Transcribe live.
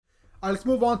All right, let's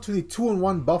move on to the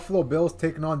 2-1 Buffalo Bills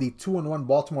taking on the 2-1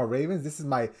 Baltimore Ravens. This is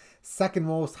my second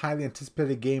most highly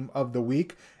anticipated game of the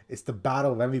week. It's the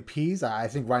battle of MVPs. I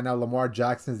think right now Lamar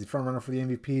Jackson is the front runner for the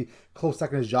MVP. Close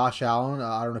second is Josh Allen.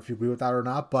 I don't know if you agree with that or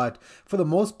not, but for the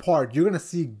most part, you're gonna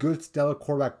see good, stellar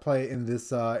quarterback play in this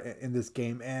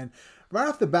game. And right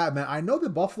off the bat, man, I know the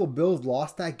Buffalo Bills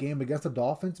lost that game against the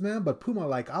Dolphins, man. But Puma,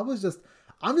 like, I'm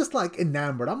just like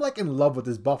enamored. I'm like in love with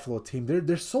this Buffalo team.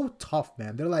 They're so tough,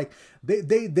 man. They're like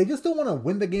they just don't want to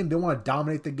win the game. They want to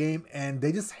dominate the game, and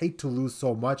they just hate to lose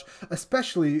so much.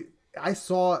 Especially, I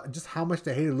saw just how much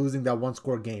they hated losing that one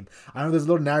score game. I know there's a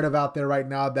little narrative out there right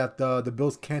now that the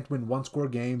Bills can't win one score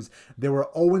games. They were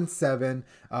 0-7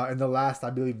 in the last,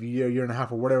 I believe, year and a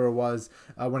half or whatever it was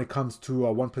when it comes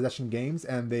to one possession games,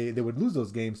 and they would lose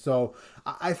those games. So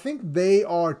I think they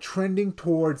are trending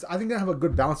towards. I think they have a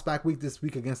good bounce back week this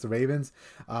week against the Ravens.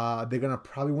 They're gonna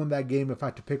probably win that game if I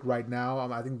had to pick right now.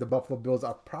 I think the Buffalo Bills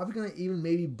are probably gonna even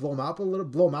maybe blow them out a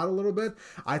little bit.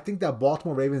 I think that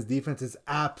Baltimore Ravens defense is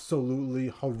absolutely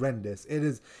horrendous. It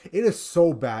is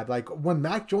so bad. Like when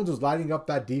Mac Jones was lighting up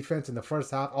that defense in the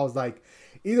first half, I was like,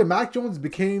 either Mac Jones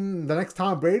became the next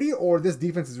Tom Brady or this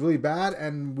defense is really bad,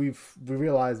 and we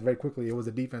realized very quickly it was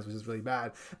a defense which is really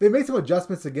bad. They made some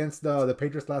adjustments against the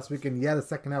Patriots last week, and yeah, the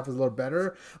second half was a little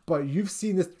better, but you've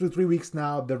seen this through 3 weeks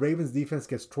now. The Ravens defense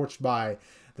gets torched by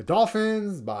the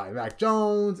Dolphins, by Mac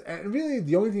Jones, and really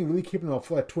the only thing really keeping them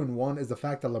afloat at 2-1 is the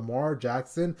fact that Lamar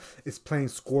Jackson is playing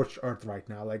scorched earth right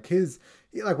now. Like he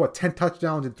 10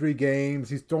 touchdowns in 3 games.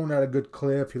 He's throwing at a good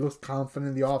clip. He looks confident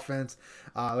in the offense.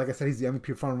 Like I said, he's the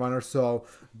MVP front runner. So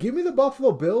give me the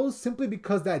Buffalo Bills simply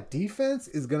because that defense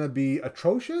is going to be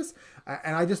atrocious.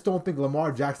 And I just don't think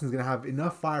Lamar Jackson is going to have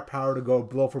enough firepower to go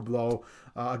blow for blow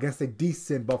against a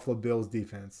decent Buffalo Bills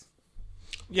defense.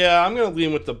 Yeah, I'm going to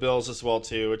lean with the Bills as well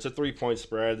too. It's a 3-point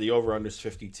spread. The over/under is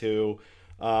 52.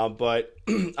 But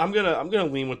I'm gonna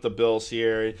lean with the Bills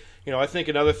here. You know, I think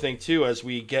another thing too, as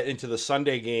we get into the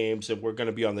Sunday games and we're going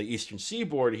to be on the Eastern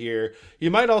Seaboard here,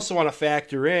 you might also want to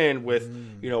factor in with,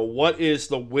 what is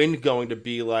the wind going to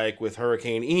be like with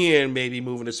Hurricane Ian maybe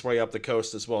moving its way up the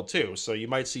coast as well too. So you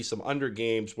might see some under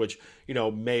games, which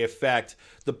may affect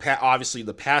obviously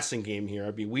the passing game here.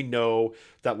 I mean, we know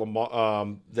that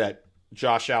that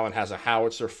Josh Allen has a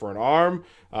howitzer for an arm.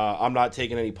 I'm not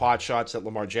taking any pot shots at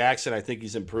Lamar Jackson. I think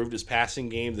he's improved his passing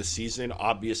game this season,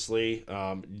 obviously.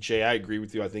 Jay, I agree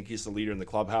with you. I think he's the leader in the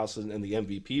clubhouse and the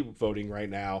MVP voting right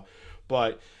now.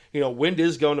 But, wind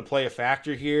is going to play a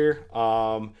factor here.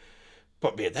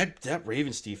 But, man, that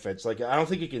Ravens defense, like, I don't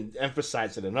think you can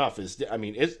emphasize it enough.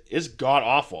 It's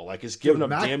god-awful. Like, it's giving them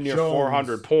damn near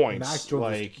 400 points. Mac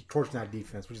Jones is torching that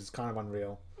defense, which is kind of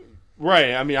unreal.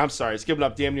 Right. I mean, I'm sorry. It's giving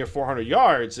up damn near 400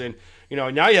 yards. And,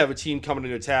 now you have a team coming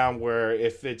into town where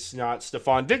if it's not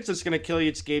Stephon Diggs that's going to kill you,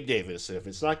 it's Gabe Davis. If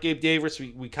it's not Gabe Davis,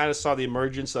 we kind of saw the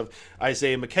emergence of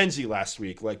Isaiah McKenzie last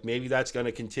week. Like, maybe that's going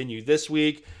to continue this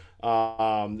week.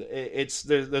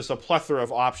 There's a plethora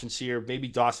of options here. Maybe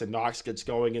Dawson Knox gets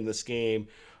going in this game.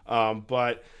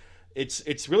 But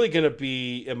it's really going to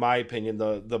be, in my opinion,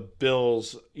 the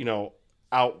Bills,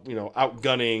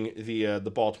 outgunning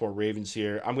the Baltimore Ravens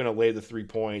here. I'm going to lay the 3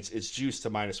 points. It's juiced to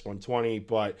 -120,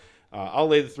 but I'll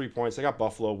lay the 3 points. I got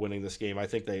Buffalo winning this game. I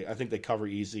think they cover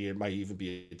easy. It might even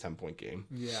be a 10-point game.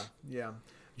 Yeah.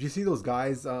 Did you see those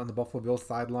guys on the Buffalo Bills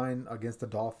sideline against the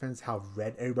Dolphins? How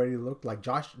red everybody looked. Like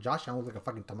Josh Allen looked like a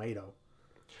fucking tomato.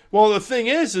 Well, the thing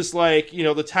is like,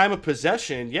 the time of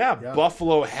possession. Yeah.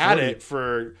 Buffalo had 40. it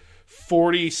for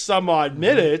 40 some odd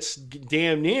minutes,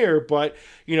 damn near, but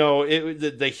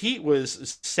the Heat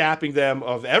was sapping them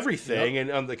of everything. Yep.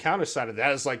 And on the counter side of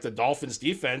that is like the Dolphins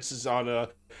defense has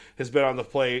been on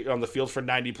the field for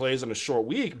 90 plays in a short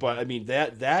week. But I mean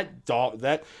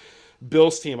that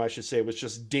Bills team, I should say, was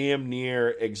just damn near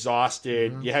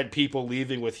exhausted. Mm-hmm. You had people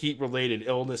leaving with heat-related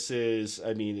illnesses.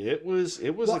 I mean, it was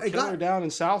a killer down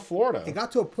in South Florida. It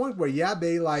got to a point where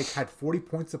they had 40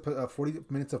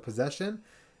 minutes of possession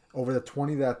over the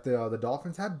 20 that the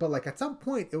Dolphins had, but like at some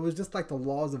point it was just like the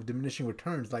laws of diminishing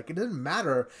returns. Like it didn't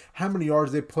matter how many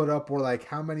yards they put up or like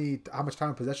how much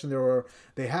time of possession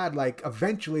they had. Like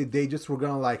eventually they just were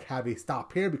gonna like have a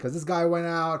stop here because this guy went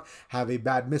out, have a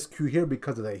bad miscue here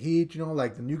because of the heat,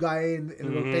 like the new guy in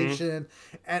the rotation,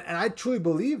 and I truly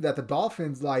believe that the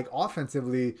Dolphins, like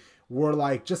offensively, were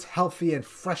like just healthy and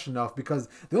fresh enough because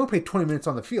they only played 20 minutes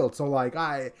on the field. So like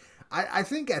I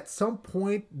think at some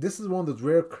point, this is one of those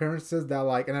rare occurrences that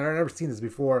like, and I've never seen this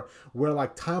before, where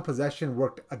like time of possession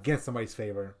worked against somebody's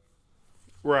favor.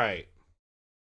 Right.